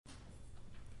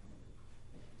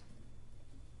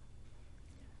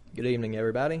Good evening,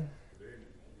 everybody.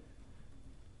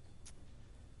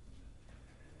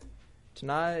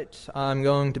 Tonight I'm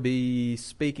going to be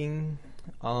speaking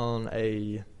on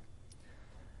a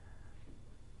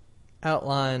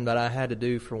outline that I had to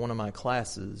do for one of my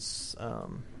classes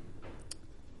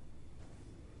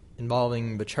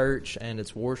involving the church and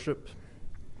its worship.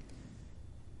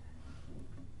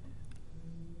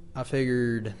 I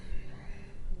figured,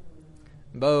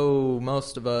 though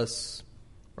most of us,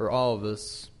 or all of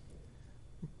us,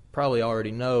 probably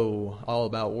already know all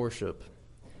about worship,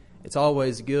 it's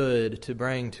always good to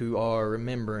bring to our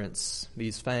remembrance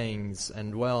these things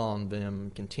and dwell on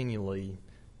them continually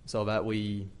so that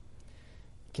we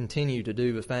continue to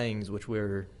do the things which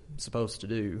we're supposed to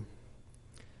do.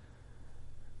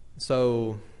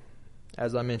 So,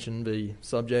 as I mentioned, the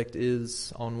subject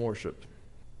is on worship.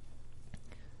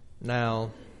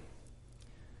 Now,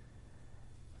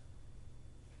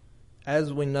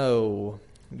 as we know,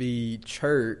 the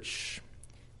church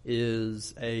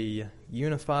is a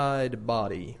unified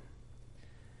body.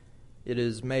 It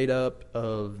is made up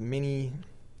of many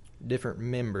different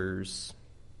members,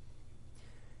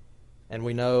 and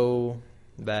we know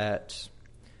that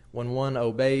when one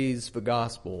obeys the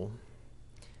gospel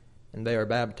and they are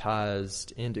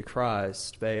baptized into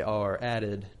Christ, they are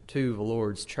added to the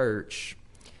Lord's church,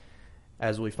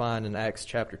 as we find in Acts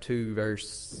chapter 2,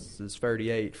 verses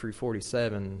 38 through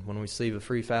 47, when we see the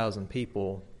 3,000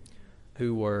 people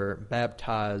who were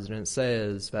baptized, and it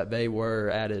says that they were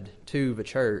added to the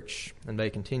church, and they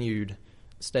continued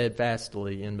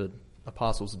steadfastly in the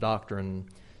apostles' doctrine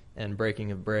and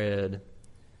breaking of bread.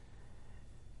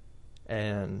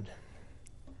 And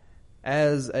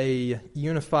as a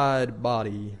unified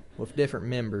body with different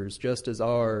members, just as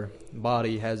our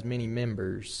body has many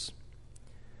members,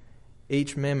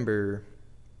 each member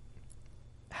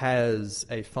has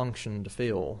a function to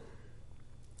fill.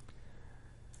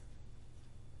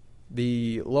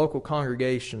 The local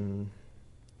congregation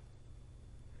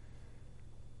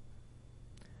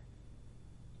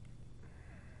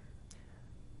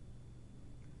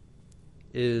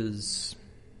is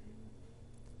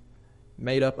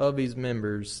made up of these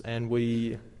members, and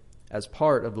we, as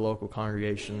part of the local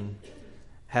congregation,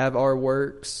 have our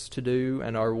works to do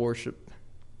and our worship.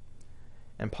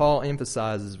 And Paul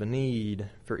emphasizes the need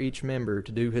for each member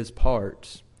to do his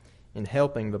part in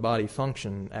helping the body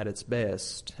function at its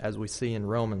best, as we see in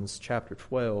Romans chapter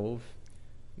 12,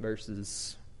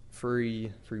 verses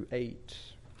 3 through 8.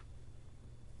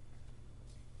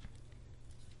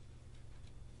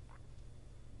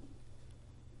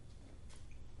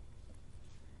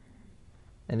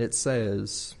 And it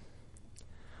says,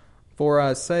 "For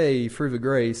I say, through the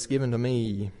grace given to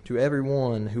me, to every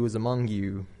one who is among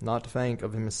you, not to think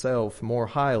of himself more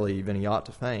highly than he ought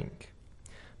to think,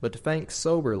 but to think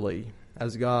soberly,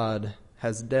 as God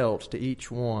has dealt to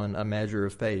each one a measure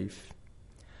of faith.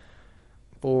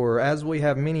 For as we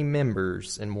have many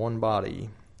members in one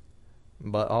body,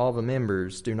 but all the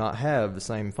members do not have the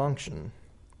same function,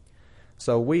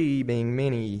 so we, being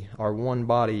many, are one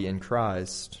body in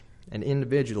Christ, and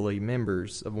individually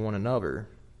members of one another,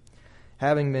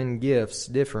 having then gifts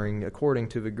differing according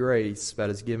to the grace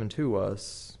that is given to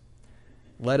us.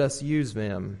 Let us use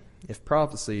them. If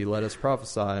prophecy, let us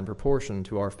prophesy in proportion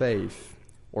to our faith,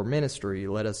 or ministry,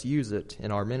 let us use it in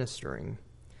our ministering.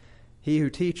 He who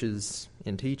teaches,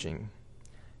 in teaching.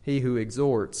 He who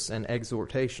exhorts, in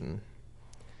exhortation.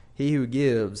 He who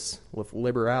gives, with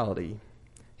liberality.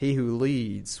 He who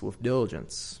leads, with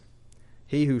diligence.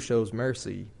 He who shows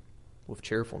mercy, with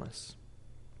cheerfulness."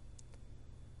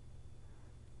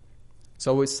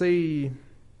 So we see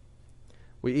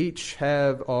we each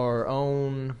have our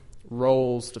own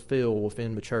roles to fill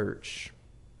within the church.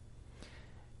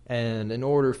 And in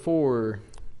order for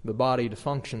the body to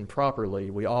function properly,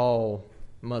 we all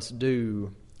must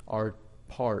do our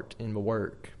part in the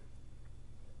work.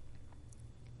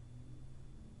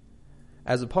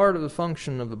 As a part of the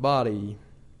function of the body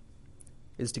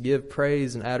is to give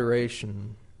praise and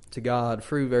adoration to God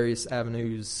through various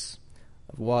avenues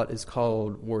of what is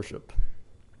called worship.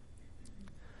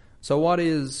 So what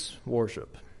is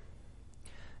worship?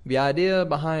 The idea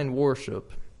behind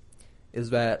worship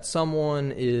is that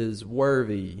someone is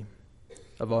worthy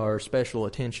of our special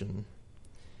attention.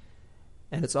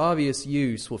 And its obvious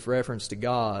use with reference to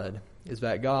God is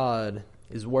that God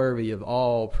is worthy of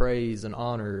all praise and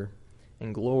honor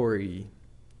and glory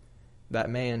that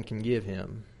man can give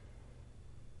him.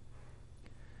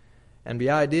 And the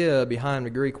idea behind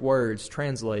the Greek words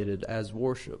translated as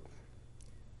worship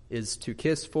is to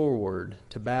kiss forward,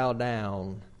 to bow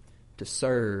down, to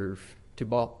serve,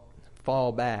 to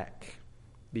fall back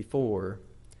before,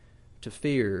 to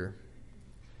fear,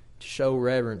 to show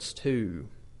reverence to.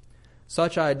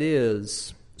 Such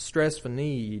ideas stress the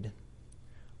need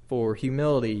for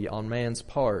humility on man's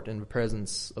part in the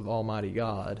presence of Almighty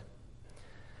God.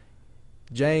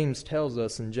 James tells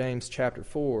us in James chapter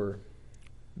 4,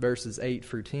 verses 8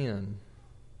 through 10.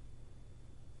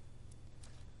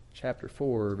 Chapter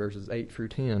 4, verses 8 through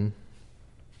 10.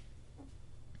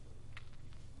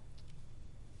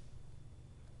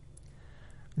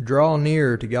 Draw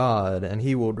near to God, and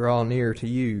he will draw near to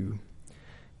you.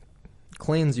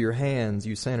 Cleanse your hands,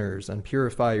 you sinners, and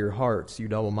purify your hearts, you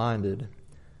double-minded.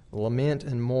 Lament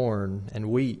and mourn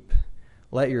and weep.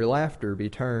 Let your laughter be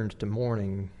turned to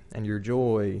mourning, and your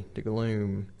joy to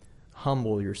gloom.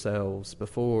 Humble yourselves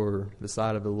before the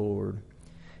sight of the Lord,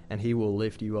 and he will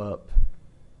lift you up.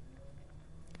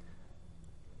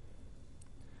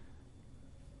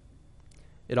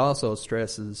 It also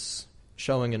stresses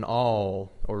showing an awe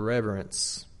or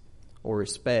reverence or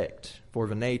respect for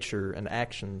the nature and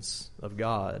actions of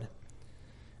God,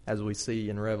 as we see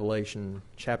in Revelation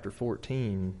chapter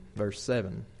 14, verse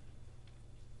 7.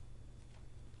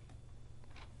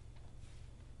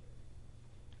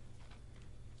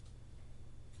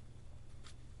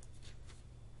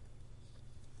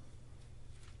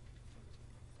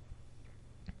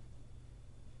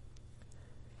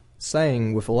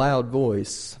 Saying with a loud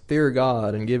voice, Fear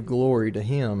God and give glory to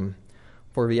him,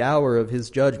 for the hour of his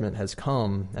judgment has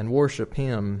come, and worship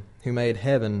him who made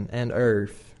heaven and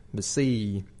earth, the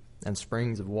sea, and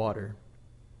springs of water.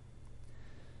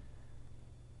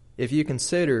 If you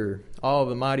consider all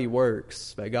the mighty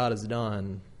works that God has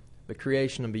done, the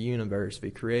creation of the universe,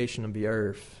 the creation of the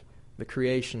earth, the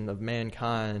creation of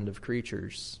mankind, of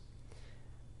creatures,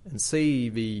 and see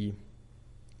the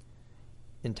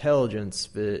intelligence,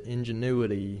 the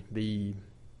ingenuity, the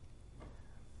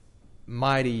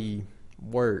mighty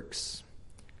works,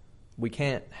 we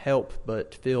can't help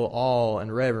but feel awe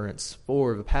and reverence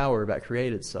for the power that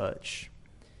created such,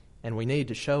 and we need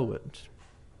to show it.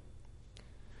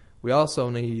 We also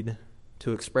need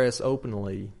to express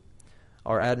openly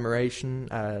our admiration,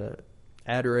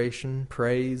 adoration,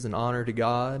 praise, and honor to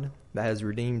God that has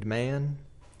redeemed man.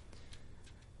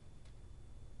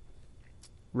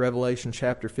 Revelation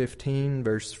chapter 15,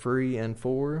 verse 3 and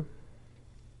 4.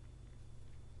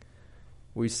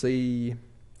 We see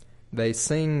they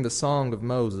sing the song of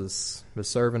Moses, the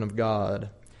servant of God,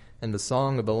 and the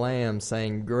song of the Lamb,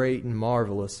 saying, Great and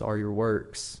marvelous are your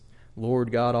works,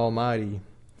 Lord God Almighty.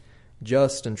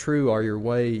 Just and true are your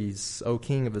ways, O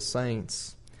King of the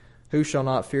saints. Who shall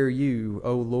not fear you,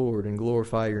 O Lord, and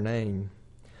glorify your name?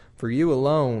 For you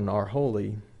alone are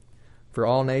holy. For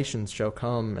all nations shall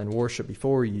come and worship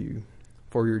before you,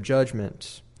 for your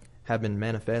judgment have been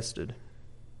manifested.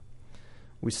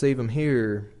 We see them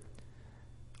here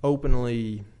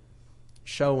openly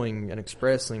showing and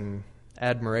expressing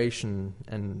admiration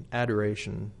and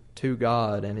adoration to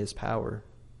God and his power.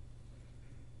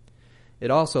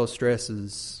 It also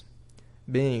stresses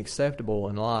being acceptable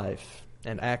in life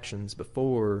and actions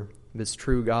before this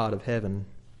true God of heaven.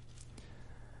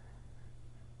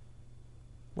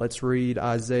 Let's read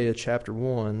Isaiah chapter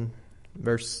 1,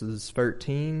 verses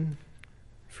 13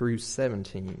 through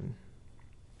 17.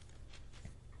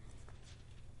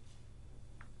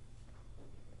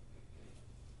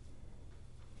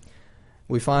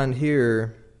 We find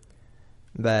here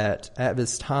that at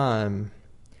this time,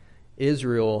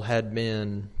 Israel had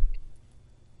been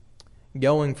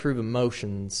going through the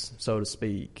motions, so to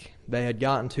speak. They had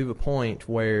gotten to the point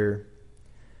where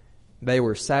they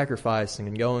were sacrificing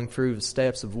and going through the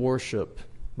steps of worship,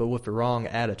 but with the wrong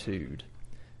attitude.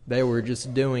 They were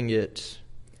just doing it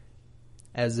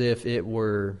as if it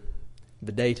were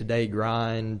the day-to-day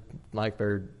grind, like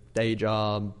their day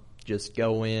job, just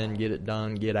go in, get it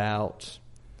done, get out.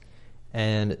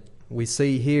 And we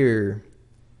see here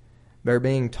they're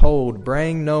being told,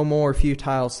 Bring no more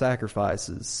futile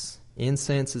sacrifices.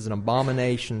 Incense is an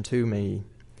abomination to me.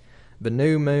 The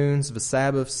new moons, the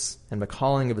Sabbaths, and the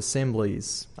calling of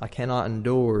assemblies, I cannot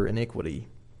endure iniquity.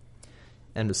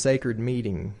 And the sacred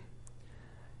meeting.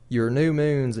 Your new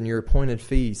moons and your appointed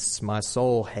feasts my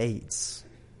soul hates.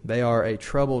 They are a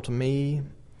trouble to me.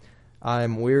 I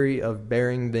am weary of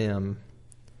bearing them.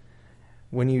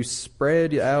 When you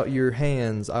spread out your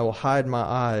hands, I will hide my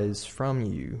eyes from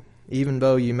you. Even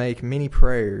though you make many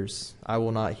prayers, I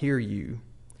will not hear you.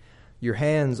 Your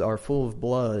hands are full of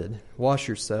blood. Wash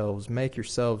yourselves, make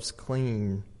yourselves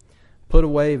clean. Put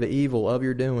away the evil of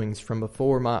your doings from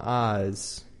before my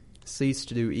eyes. Cease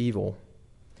to do evil.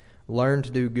 Learn to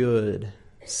do good.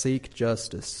 Seek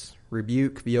justice.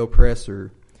 Rebuke the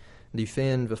oppressor.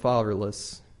 Defend the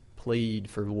fatherless. Plead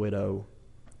for the widow.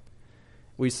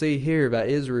 we see here that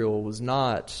Israel was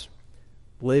not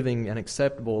living an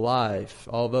acceptable life,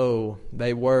 although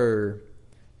they were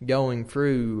going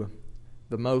through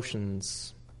the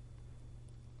motions,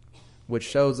 which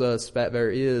shows us that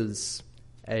there is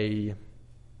a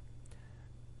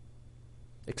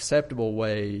acceptable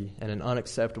way and an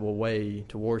unacceptable way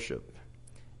to worship.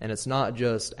 And it's not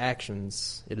just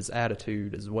actions, it is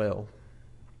attitude as well.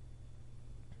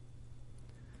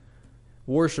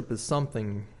 Worship is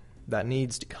something that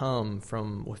needs to come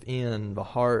from within the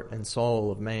heart and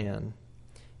soul of man,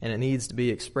 and it needs to be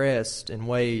expressed in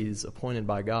ways appointed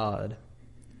by God.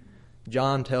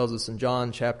 John tells us in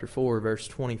John chapter 4, verse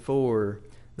 24,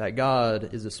 that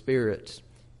God is a spirit,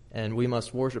 and we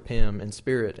must worship him in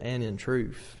spirit and in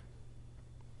truth.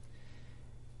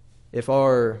 If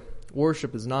our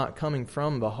worship is not coming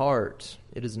from the heart,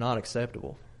 it is not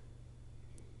acceptable.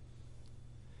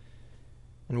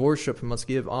 And worship must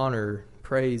give honor,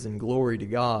 praise, and glory to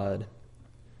God.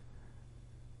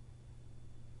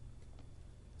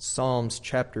 Psalms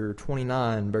chapter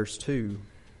 29, verse 2.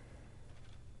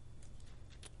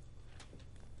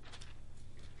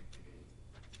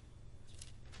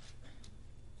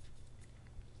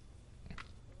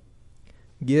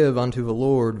 Give unto the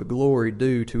Lord the glory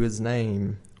due to his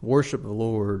name. Worship the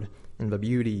Lord in the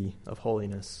beauty of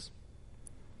holiness.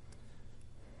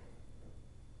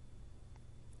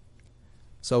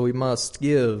 So we must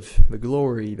give the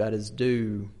glory that is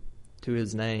due to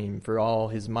his name for all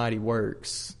his mighty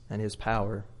works and his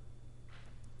power.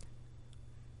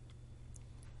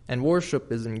 And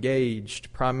worship is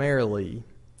engaged primarily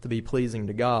to be pleasing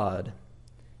to God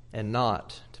and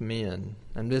not to men.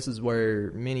 And this is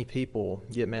where many people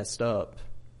get messed up.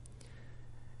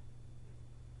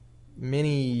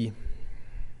 Many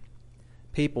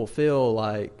people feel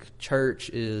like church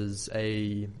is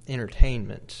a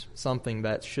entertainment, something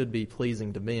that should be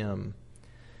pleasing to them.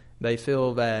 They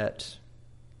feel that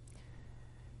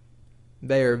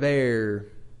they are there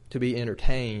to be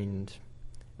entertained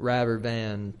rather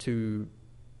than to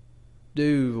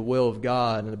do the will of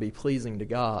God and to be pleasing to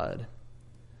God.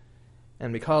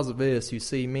 And because of this, you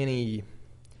see many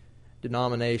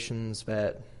denominations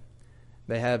that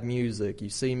they have music. You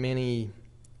see many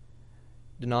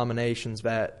denominations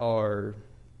that are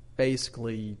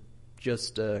basically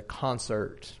just a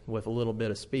concert with a little bit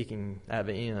of speaking at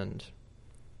the end.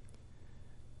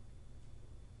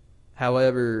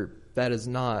 However, that is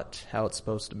not how it's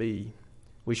supposed to be.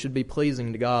 We should be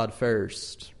pleasing to God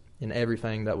first in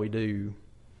everything that we do,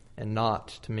 and not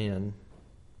to men.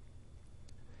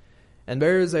 And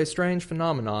there is a strange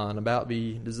phenomenon about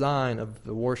the design of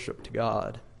the worship to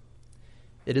God.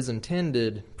 It is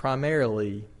intended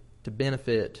primarily to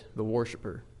benefit the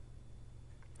worshiper.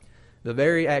 The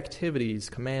very activities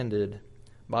commanded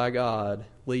by God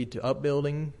lead to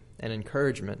upbuilding and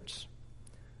encouragement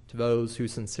to those who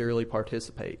sincerely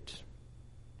participate.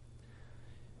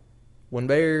 When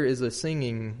there is a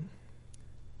singing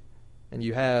and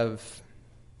you have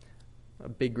a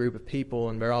big group of people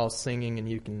and they're all singing and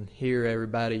you can hear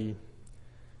everybody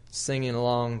singing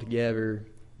along together,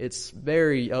 it's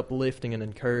very uplifting and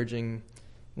encouraging.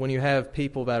 When you have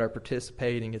people that are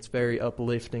participating, it's very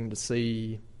uplifting to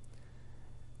see.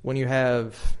 When you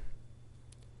have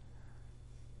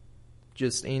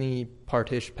just any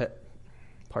participation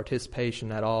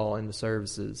at all in the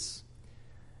services,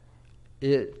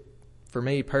 for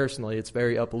me personally, it's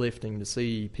very uplifting to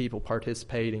see people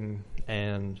participating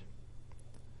and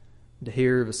to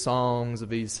hear the songs of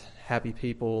these happy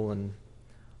people and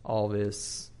all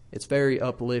this. It's very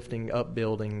uplifting,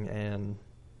 upbuilding, and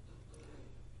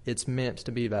it's meant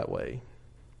to be that way.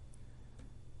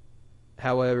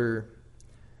 However,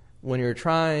 when you're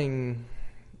trying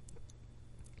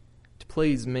to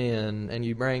please men and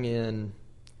you bring in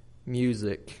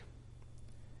music,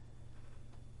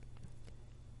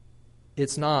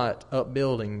 it's not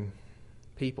upbuilding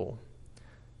people.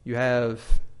 You have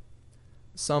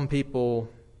some people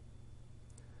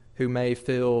who may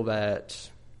feel that,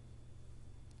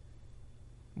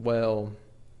 well,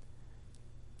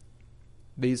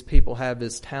 these people have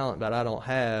this talent that I don't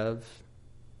have.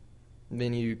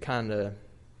 Then you kind of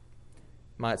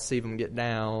might see them get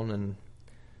down, and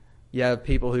you have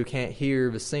people who can't hear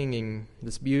the singing,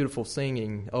 this beautiful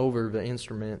singing over the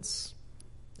instruments,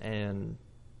 and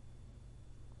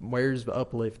where's the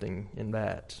uplifting in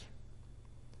that?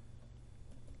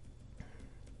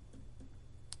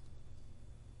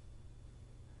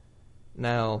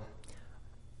 Now,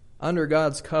 under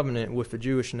God's covenant with the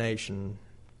Jewish nation,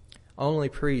 only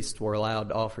priests were allowed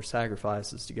to offer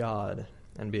sacrifices to God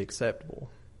and be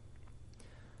acceptable.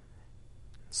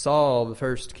 Saul, the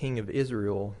first king of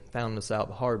Israel, found this out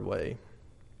the hard way.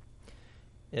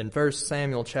 In 1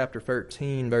 Samuel chapter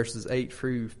 13, verses 8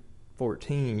 through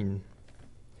 14,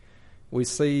 we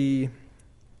see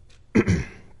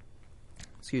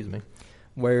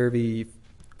where the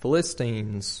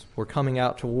Philistines were coming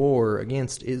out to war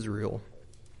against Israel.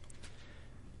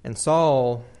 And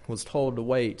Saul was told to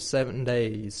wait 7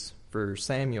 days for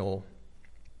Samuel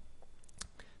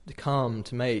to come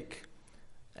to make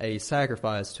a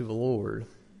sacrifice to the Lord.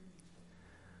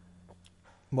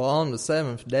 Well, on the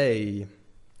 7th day,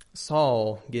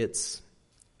 Saul gets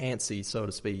antsy, so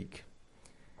to speak.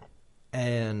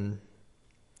 And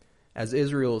as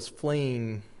Israel is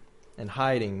fleeing and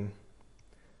hiding,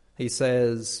 he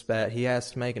says that he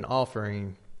has to make an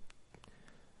offering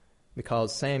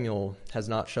because Samuel has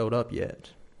not showed up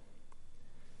yet.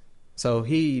 So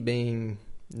he, being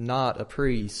not a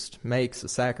priest, makes a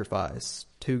sacrifice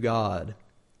to God.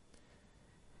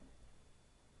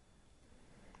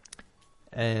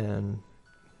 And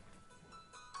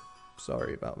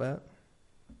sorry about that.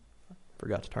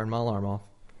 Forgot to turn my alarm off.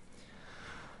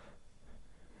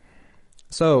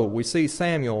 So we see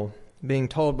Samuel being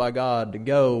told by God to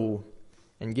go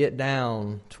and get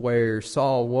down to where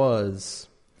Saul was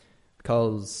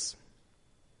because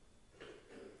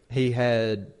he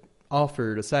had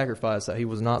offered a sacrifice that he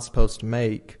was not supposed to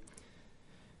make.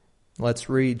 Let's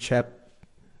read chapter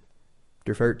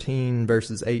 13,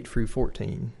 verses 8 through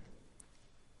 14.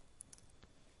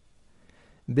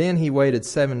 Then he waited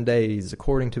 7 days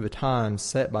according to the time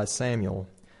set by Samuel.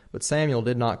 But Samuel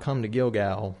did not come to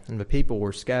Gilgal, and the people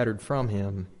were scattered from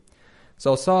him.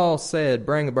 So Saul said,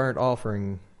 "Bring a burnt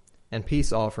offering and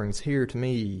peace offerings here to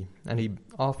me." And he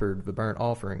offered the burnt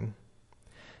offering.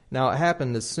 Now it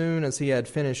happened as soon as he had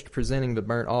finished presenting the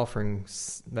burnt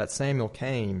offerings that Samuel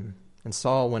came, and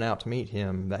Saul went out to meet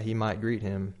him, that he might greet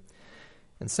him.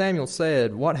 And Samuel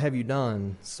said, "What have you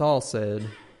done?" Saul said,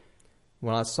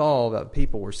 "When I saw that the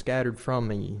people were scattered from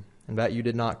me, and that you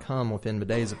did not come within the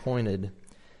days appointed,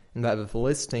 and that the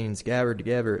Philistines gathered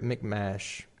together at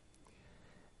Michmash,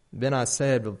 then I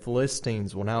said, the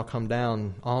Philistines will now come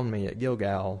down on me at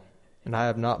Gilgal, and I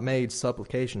have not made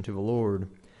supplication to the Lord.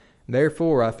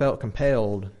 Therefore I felt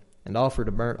compelled, and offered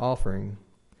a burnt offering."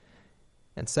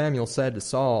 And Samuel said to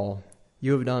Saul,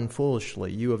 "You have done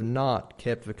foolishly. You have not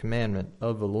kept the commandment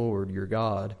of the Lord your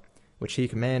God, which he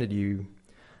commanded you.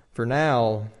 For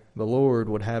now the Lord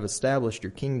would have established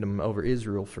your kingdom over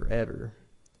Israel forever.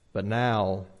 But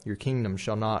now your kingdom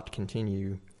shall not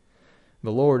continue.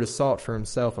 The Lord has sought for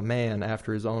himself a man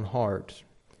after his own heart,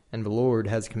 and the Lord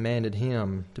has commanded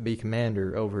him to be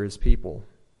commander over his people,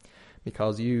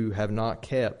 because you have not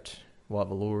kept what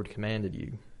the Lord commanded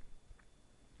you."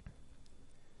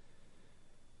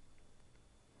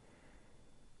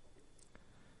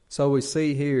 So we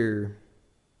see here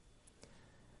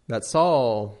that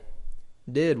Saul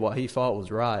did what he thought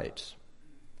was right,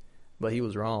 but he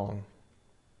was wrong.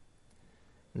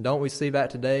 And don't we see that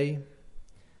today?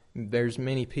 There's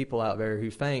many people out there who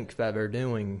think that they're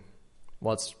doing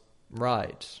what's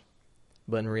right,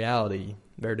 but in reality,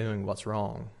 they're doing what's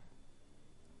wrong.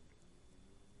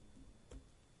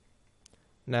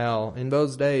 Now, in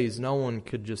those days, no one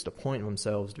could just appoint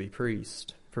themselves to be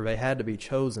priest, for they had to be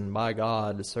chosen by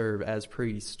God to serve as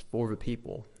priest for the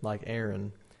people, like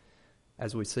Aaron,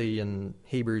 as we see in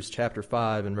Hebrews chapter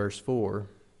 5 and verse 4.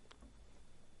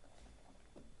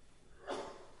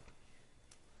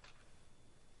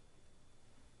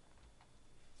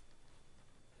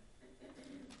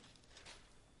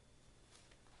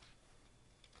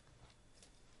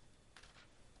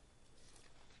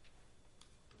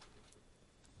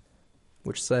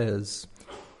 Which says,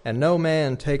 "And no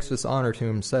man takes this honor to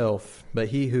himself, but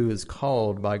he who is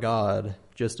called by God,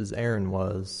 just as Aaron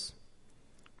was."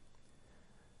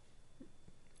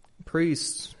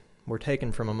 Priests were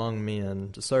taken from among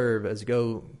men to serve as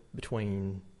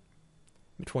go-between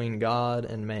between God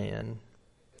and man.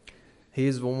 He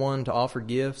is the one to offer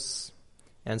gifts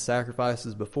and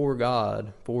sacrifices before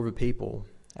God for the people,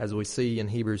 as we see in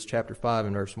Hebrews chapter 5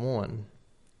 and verse 1.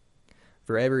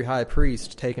 For every high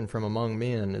priest taken from among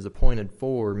men is appointed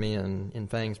for men in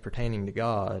things pertaining to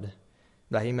God,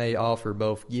 that he may offer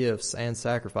both gifts and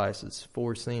sacrifices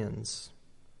for sins.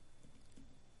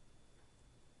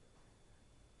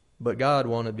 But God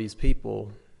wanted these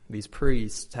people, these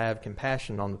priests, to have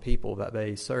compassion on the people that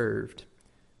they served,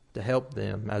 to help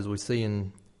them, as we see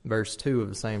in verse 2 of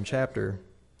the same chapter.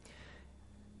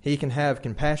 He can have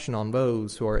compassion on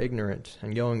those who are ignorant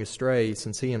and going astray,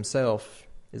 since he himself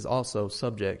is also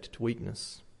subject to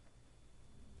weakness.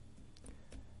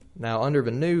 Now, under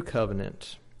the new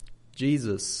covenant,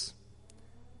 Jesus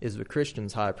is the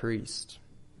Christian's high priest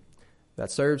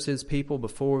that serves his people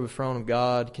before the throne of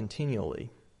God continually,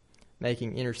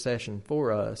 making intercession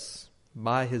for us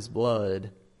by his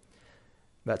blood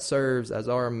that serves as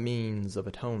our means of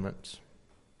atonement.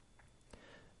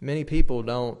 Many people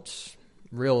don't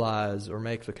realize or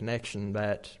make the connection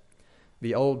that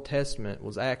the Old Testament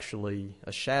was actually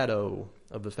a shadow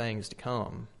of the things to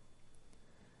come.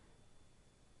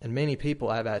 And many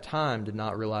people at that time did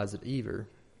not realize it either.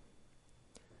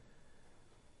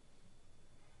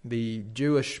 The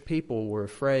Jewish people were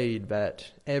afraid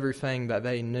that everything that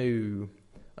they knew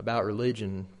about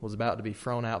religion was about to be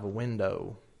thrown out the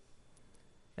window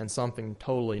and something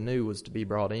totally new was to be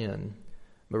brought in.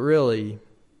 But really,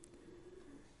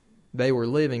 they were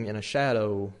living in a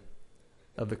shadow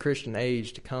of the Christian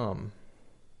age to come.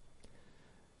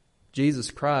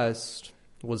 Jesus Christ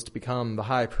was to become the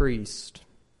high priest.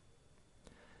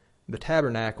 The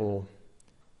tabernacle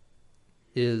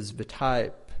is the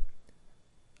type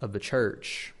of the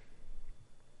church.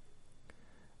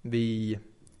 The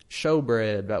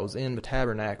showbread that was in the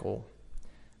tabernacle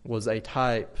was a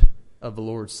type of the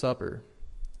Lord's Supper.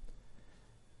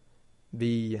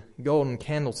 The golden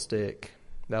candlestick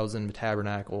that was in the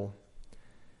tabernacle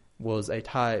was a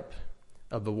type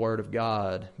of the Word of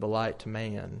God, the light to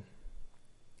man.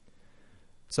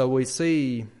 So we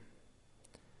see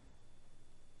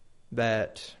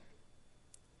that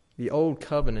the old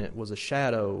covenant was a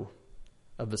shadow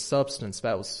of the substance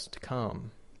that was to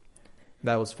come,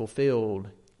 that was fulfilled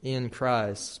in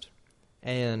Christ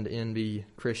and in the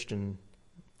Christian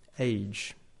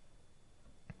age.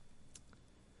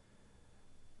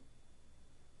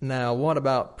 Now, what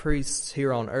about priests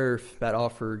here on earth that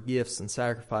offer gifts and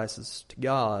sacrifices to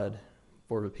God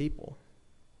for the people?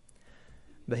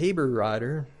 The Hebrew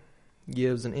writer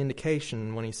gives an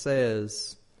indication when he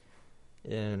says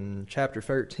in chapter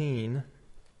 13,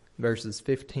 verses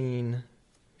 15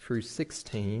 through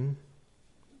 16,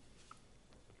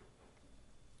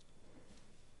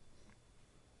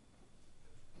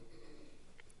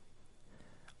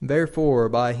 "Therefore,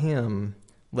 by him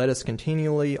let us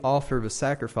continually offer the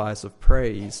sacrifice of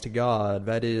praise to God,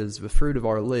 that is, the fruit of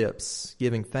our lips,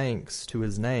 giving thanks to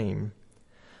his name.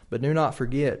 But do not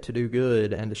forget to do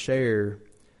good and to share,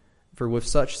 for with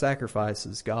such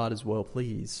sacrifices God is well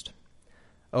pleased.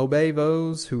 Obey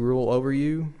those who rule over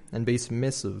you, and be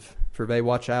submissive, for they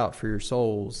watch out for your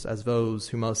souls as those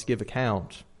who must give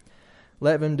account.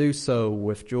 Let them do so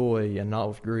with joy and not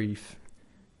with grief,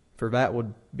 for that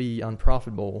would be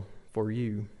unprofitable for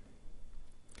you."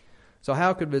 So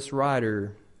how could this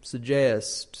writer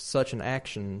suggest such an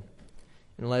action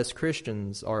unless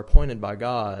Christians are appointed by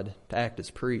God to act as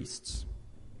priests?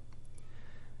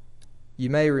 You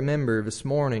may remember this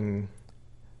morning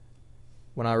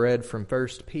when I read from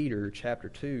 1 Peter chapter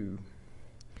 2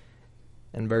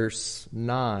 and verse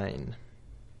 9,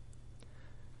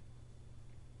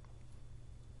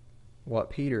 what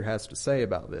Peter has to say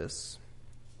about this.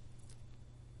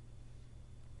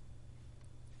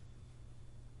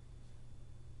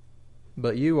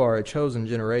 "But you are a chosen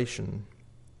generation,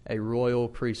 a royal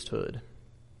priesthood,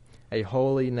 a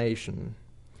holy nation,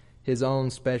 his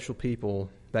own special people,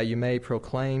 that you may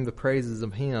proclaim the praises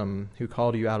of him who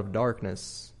called you out of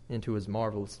darkness into his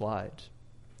marvelous light."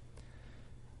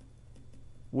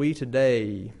 We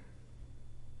today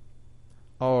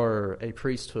are a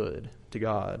priesthood to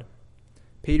God.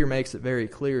 Peter makes it very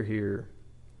clear here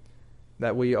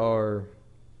that we are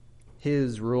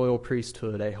his royal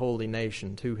priesthood, a holy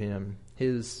nation to him,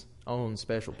 his own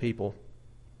special people.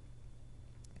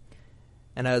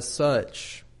 And as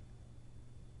such,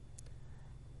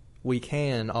 we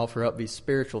can offer up these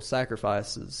spiritual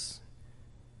sacrifices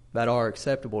that are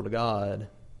acceptable to God,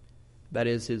 that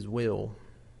is his will.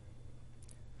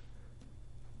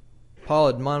 Paul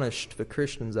admonished the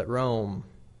Christians at Rome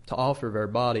to offer their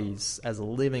bodies as a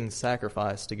living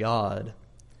sacrifice to God,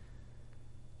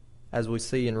 as we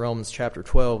see in Romans chapter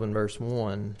 12 and verse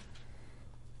 1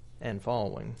 and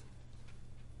following.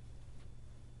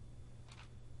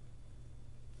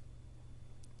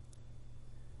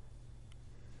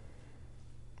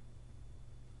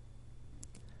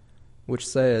 Which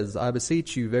says, "I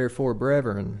beseech you, therefore,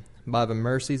 brethren, by the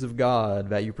mercies of God,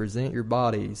 that you present your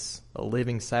bodies a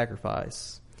living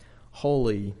sacrifice,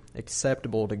 holy,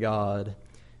 acceptable to God,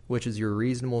 which is your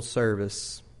reasonable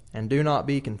service. And do not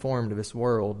be conformed to this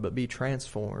world, but be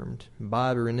transformed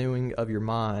by the renewing of your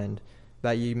mind,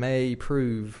 that ye may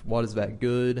prove what is that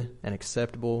good and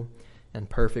acceptable and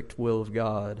perfect will of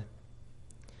God."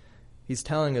 He's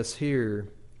telling us here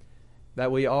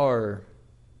that we are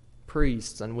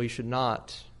priests and we should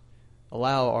not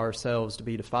allow ourselves to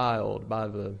be defiled by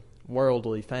the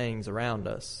worldly things around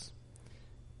us.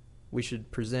 we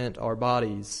should present our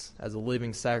bodies as a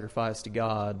living sacrifice to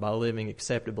God by living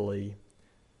acceptably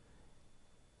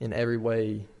in every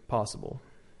way possible.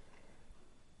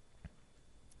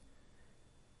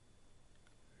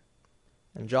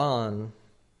 And John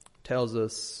tells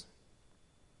us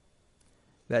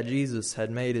that Jesus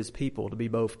had made his people to be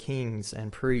both kings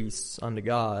and priests unto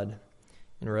God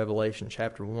in Revelation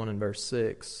chapter 1 and verse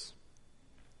 6.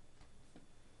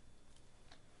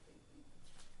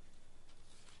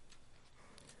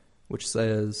 Which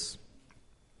says,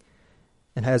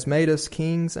 "And has made us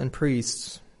kings and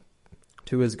priests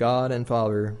to his God and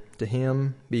Father. To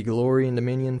him be glory and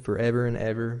dominion forever and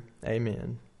ever.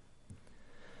 Amen."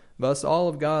 Thus all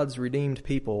of God's redeemed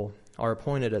people are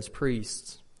appointed as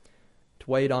priests to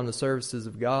wait on the services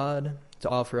of God, to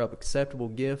offer up acceptable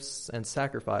gifts and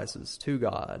sacrifices to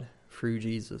God through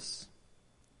Jesus.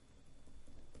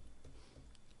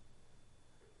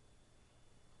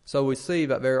 So we see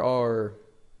that there are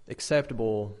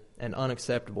acceptable and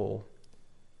unacceptable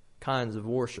kinds of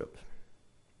worship.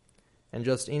 And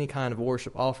just any kind of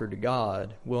worship offered to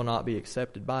God will not be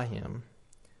accepted by him.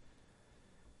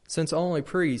 Since only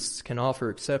priests can offer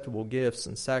acceptable gifts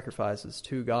and sacrifices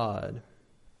to God,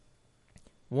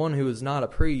 one who is not a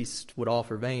priest would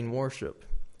offer vain worship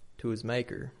to his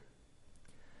Maker.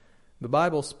 The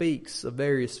Bible speaks of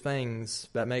various things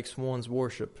that makes one's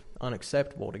worship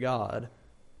unacceptable to God.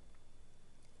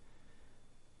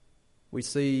 We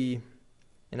see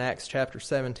in Acts chapter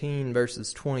 17,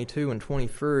 verses 22 and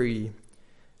 23,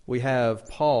 we have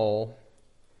Paul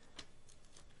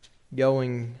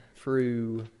going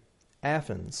through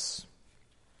Athens,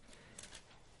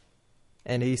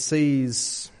 and he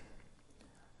sees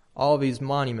all these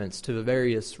monuments to the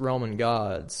various Roman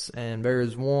gods, and there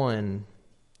is one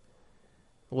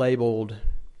labeled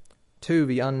 "To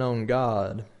the Unknown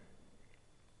God."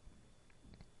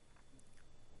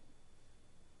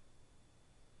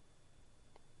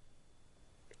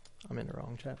 I'm in the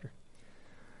wrong chapter.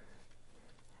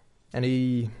 And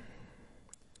he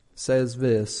says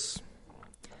this,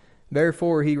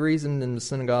 "Therefore he reasoned in the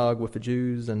synagogue with the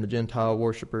Jews and the Gentile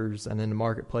worshippers, and in the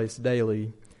marketplace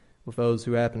daily with those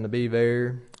who happened to be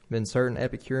there. Then certain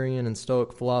Epicurean and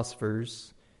Stoic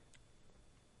philosophers,"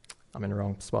 I'm in the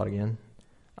wrong spot again.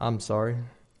 I'm sorry.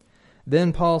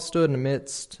 "Then Paul stood in the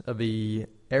midst of the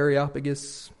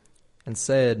Areopagus and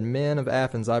said, 'Men of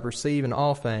Athens, I perceive in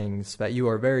all things that you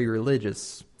are very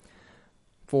religious.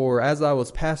 For as I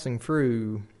was passing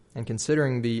through and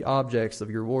considering the objects of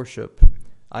your worship,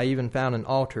 I even found an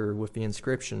altar with the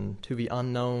inscription, To the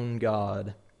Unknown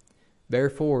God.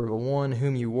 Therefore, the one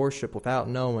whom you worship without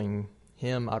knowing,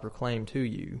 him I proclaim to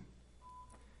you.'"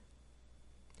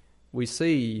 We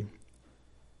see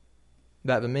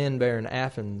that the men there in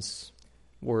Athens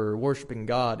were worshiping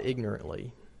God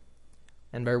ignorantly,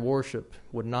 and their worship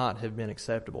would not have been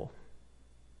acceptable.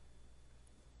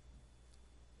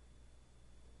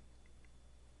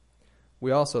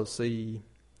 We also see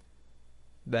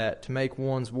that to make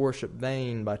one's worship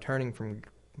vain by turning from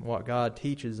what God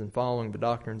teaches and following the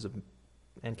doctrines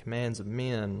and commands of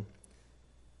men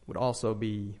would also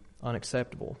be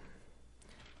unacceptable.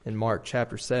 In Mark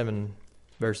chapter 7,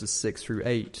 verses 6 through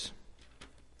 8.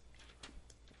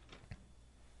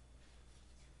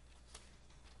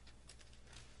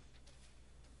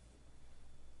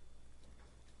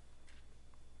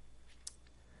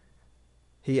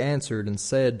 He answered and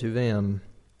said to them,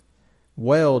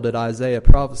 "Well did Isaiah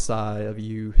prophesy of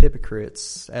you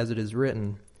hypocrites, as it is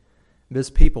written, This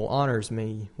people honors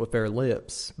me with their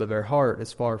lips, but their heart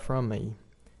is far from me,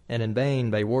 and in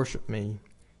vain they worship me,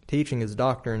 teaching as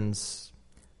doctrines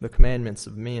the commandments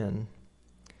of men.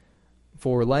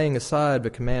 For laying aside the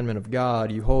commandment of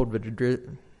God, you hold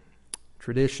the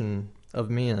tradition of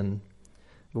men,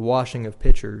 the washing of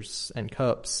pitchers and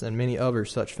cups, and many other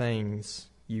such things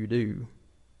you do."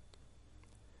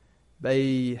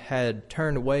 They had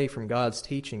turned away from God's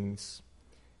teachings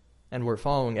and were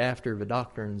following after the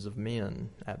doctrines of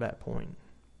men at that point.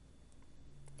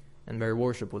 And their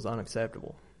worship was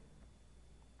unacceptable.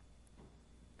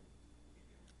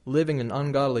 Living an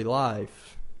ungodly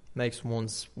life makes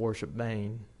one's worship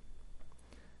vain,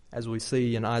 as we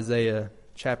see in Isaiah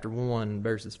chapter 1,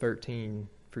 verses 13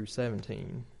 through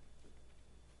 17.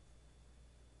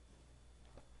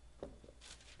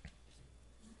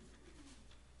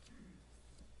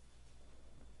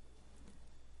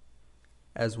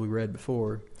 As we read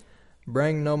before,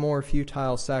 "Bring no more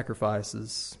futile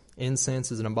sacrifices.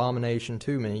 Incense is an abomination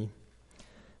to me.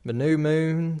 The new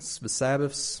moons, the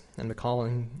Sabbaths, and the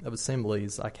calling of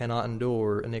assemblies, I cannot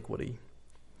endure iniquity.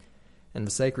 And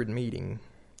the sacred meeting.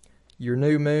 Your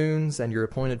new moons and your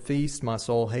appointed feast my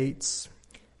soul hates.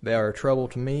 They are a trouble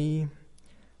to me.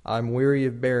 I am weary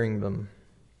of bearing them.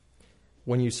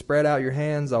 When you spread out your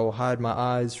hands, I will hide my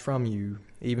eyes from you.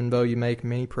 Even though you make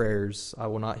many prayers, I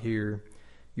will not hear.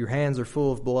 Your hands are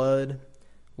full of blood.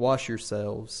 Wash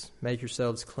yourselves. Make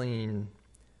yourselves clean.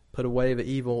 Put away the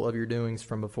evil of your doings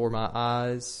from before my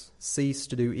eyes. Cease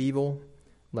to do evil.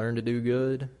 Learn to do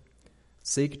good.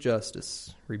 Seek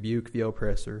justice. Rebuke the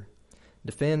oppressor.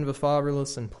 Defend the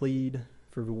fatherless and plead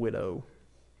for the widow.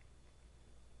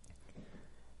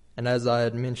 And as I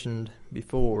had mentioned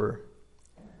before,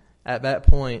 at that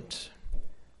point,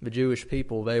 the Jewish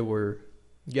people, they were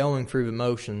going through the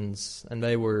motions and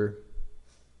they were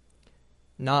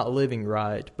not living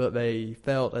right, but they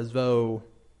felt as though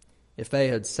if they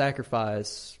had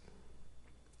sacrificed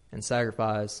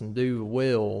and do the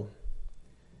will,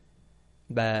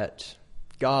 that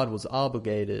God was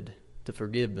obligated to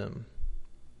forgive them.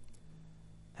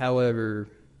 However,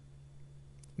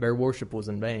 their worship was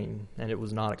in vain, and it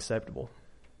was not acceptable.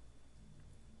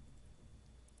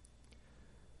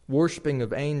 Worshipping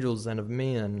of angels and of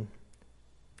men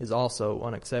is also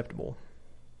unacceptable.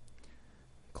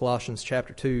 Colossians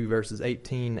chapter 2, verses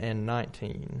 18 and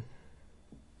 19.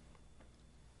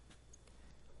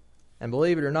 And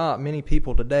believe it or not, many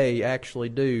people today actually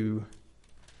do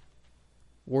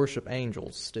worship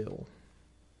angels still.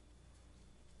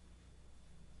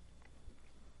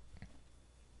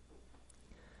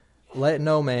 Let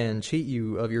no man cheat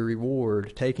you of your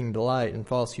reward, taking delight in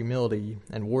false humility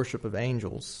and worship of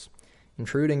angels,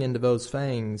 intruding into those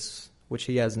things which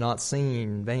he has not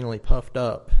seen, vainly puffed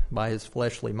up by his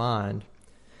fleshly mind,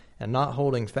 and not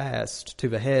holding fast to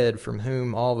the head, from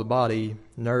whom all the body,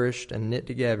 nourished and knit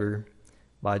together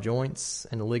by joints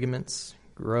and ligaments,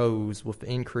 grows with the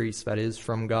increase that is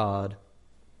from God.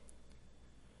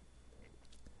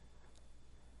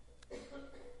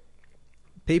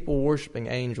 People worshiping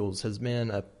angels has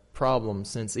been a problem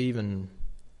since even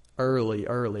early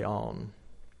on.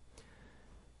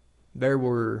 There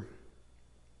were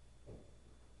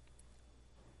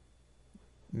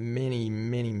many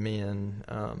men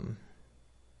I'm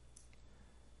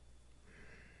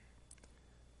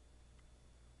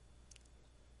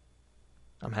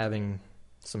having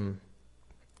some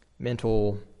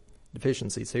mental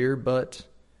deficiencies here, but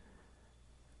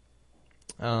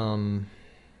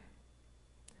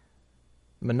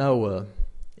Manoah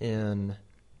in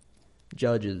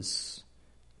Judges,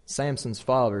 Samson's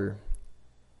father,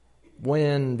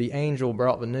 when the angel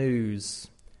brought the news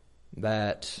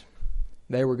that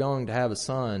they were going to have a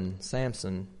son,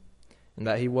 Samson, and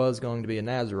that he was going to be a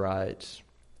Nazirite,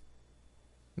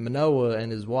 Manoah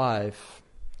and his wife,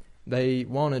 they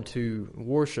wanted to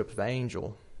worship the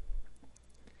angel.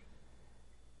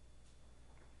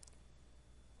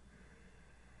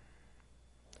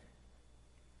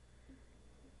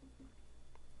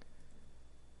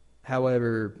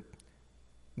 However,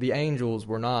 the angels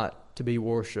were not to be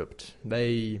worshipped.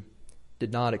 They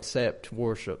did not accept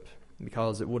worship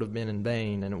because it would have been in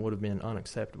vain and it would have been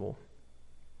unacceptable.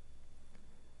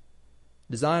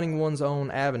 Designing one's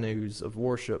own avenues of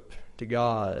worship to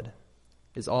God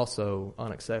is also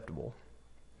unacceptable.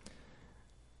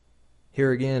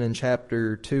 Here again in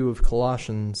chapter 2 of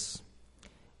Colossians,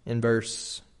 in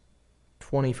verse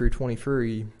 20 through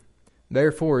 23,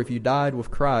 therefore, if you died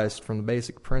with Christ from the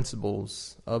basic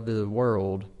principles of the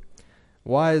world,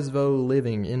 why, as though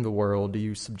living in the world, do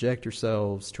you subject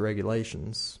yourselves to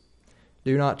regulations?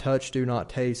 Do not touch, do not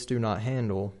taste, do not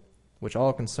handle, which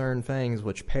all concern things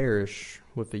which perish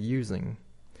with the using,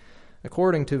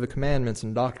 according to the commandments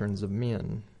and doctrines of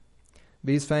men.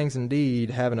 These things indeed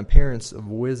have an appearance of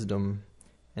wisdom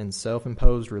and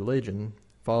self-imposed religion,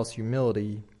 false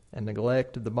humility, and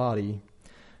neglect of the body,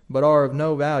 but are of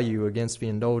no value against the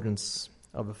indulgence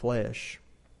of the flesh.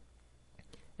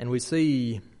 And we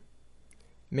see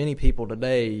many people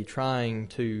today trying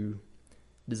to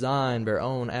design their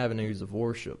own avenues of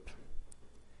worship.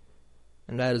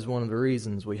 And that is one of the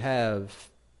reasons we have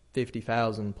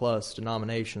 50,000 plus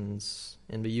denominations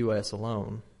in the U.S.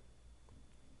 alone.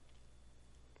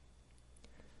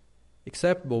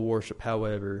 Acceptable worship,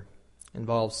 however,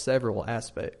 involves several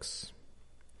aspects.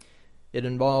 It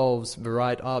involves the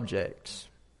right object,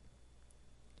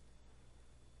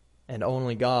 and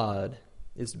only God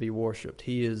is to be worshipped.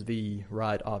 He is the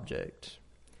right object.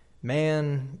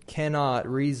 Man cannot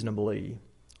reasonably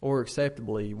or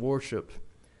acceptably worship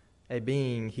a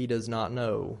being he does not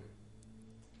know.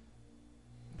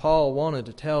 Paul wanted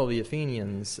to tell the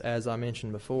Athenians, as I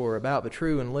mentioned before, about the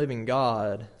true and living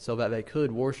God so that they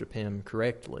could worship him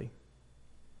correctly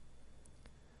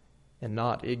and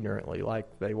not ignorantly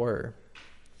like they were.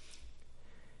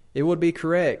 It would be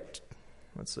correct,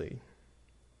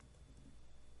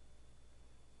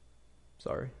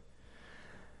 The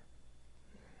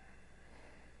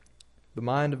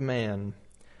mind of man.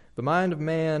 The mind of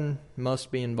man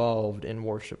must be involved in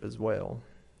worship as well.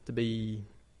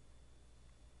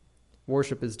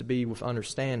 Worship is to be with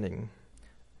understanding.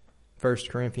 1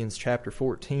 Corinthians chapter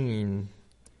 14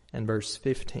 and verse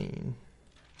 15.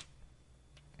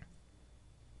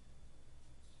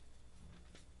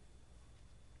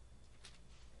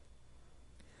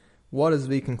 What is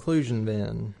the conclusion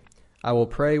then? I will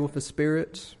pray with the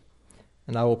Spirit,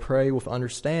 and I will pray with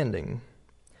understanding.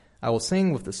 I will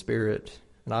sing with the Spirit,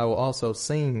 and I will also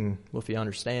sing with the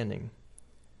understanding.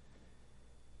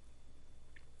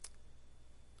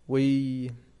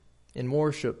 We, in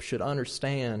worship, should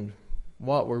understand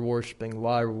what we're worshiping,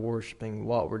 why we're worshiping,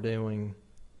 what we're doing.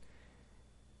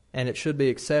 And it should be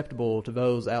acceptable to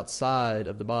those outside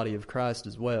of the body of Christ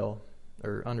as well,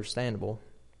 or understandable.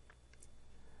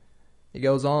 It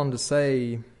goes on to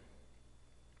say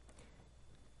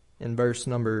in verse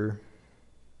number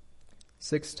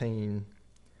 16,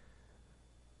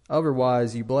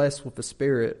 otherwise you bless with the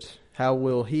Spirit, how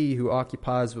will he who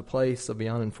occupies the place of the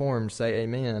uninformed say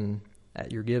amen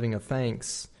at your giving of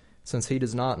thanks, since he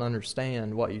does not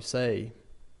understand what you say?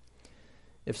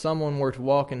 If someone were to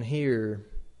walk in here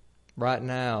right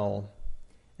now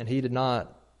and he did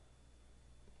not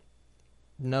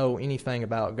know anything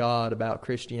about God, about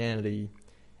Christianity,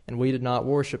 and we did not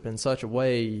worship in such a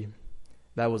way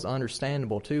that was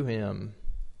understandable to him,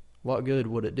 what good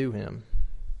would it do him?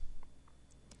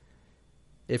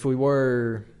 If we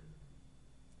were,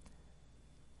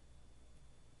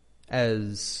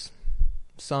 as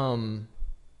some,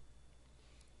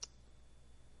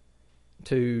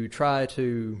 to try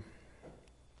to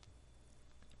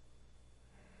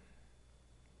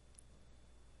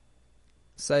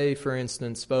say, for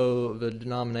instance, the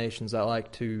denominations that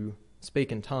like to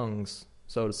speak in tongues,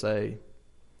 so to say,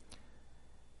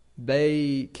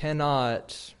 they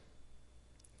cannot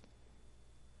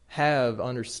have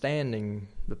understanding.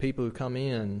 The people who come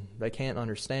in, they can't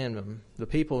understand them. The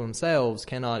people themselves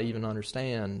cannot even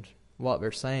understand what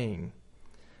they're saying.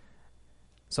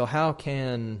 So how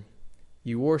can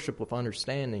you worship with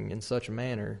understanding in such a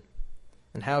manner?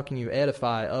 And how can you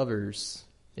edify others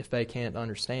if they can't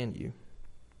understand you?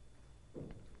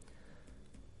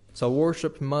 So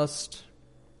worship must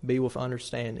be with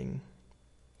understanding,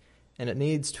 and it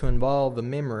needs to involve the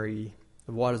memory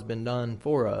of what has been done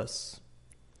for us.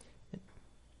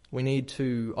 We need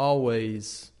to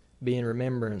always be in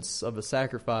remembrance of the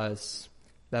sacrifice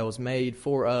that was made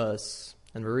for us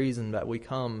and the reason that we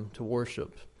come to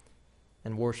worship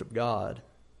and worship God.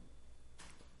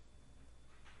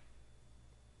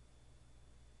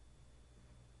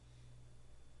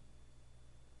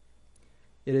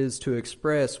 It is to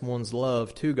express one's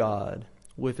love to God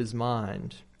with his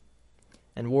mind,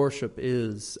 and worship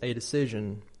is a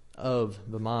decision of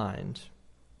the mind.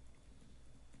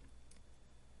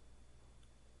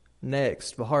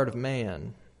 Next, the heart of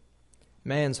man.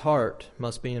 Man's heart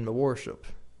must be in the worship.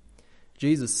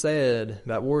 Jesus said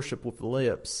that worship with the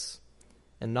lips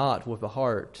and not with the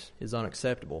heart is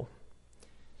unacceptable.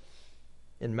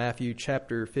 In Matthew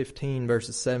chapter 15,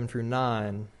 verses 7 through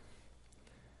 9,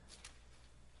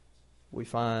 we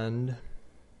find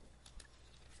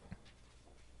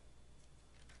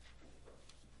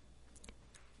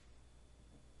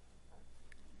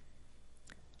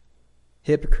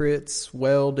hypocrites,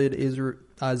 well did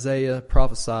Isaiah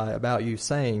prophesy about you,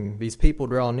 saying, these people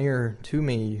draw near to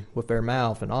me with their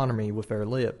mouth and honor me with their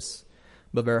lips,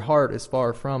 but their heart is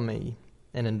far from me,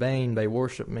 and in vain they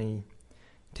worship me,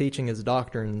 teaching as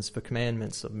doctrines the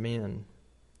commandments of men.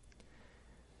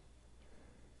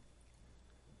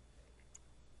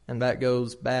 And that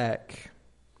goes back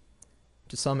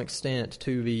to some extent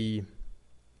to the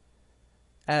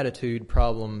attitude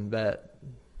problem that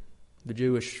the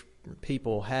Jewish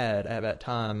people had at that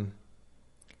time.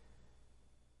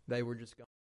 They were just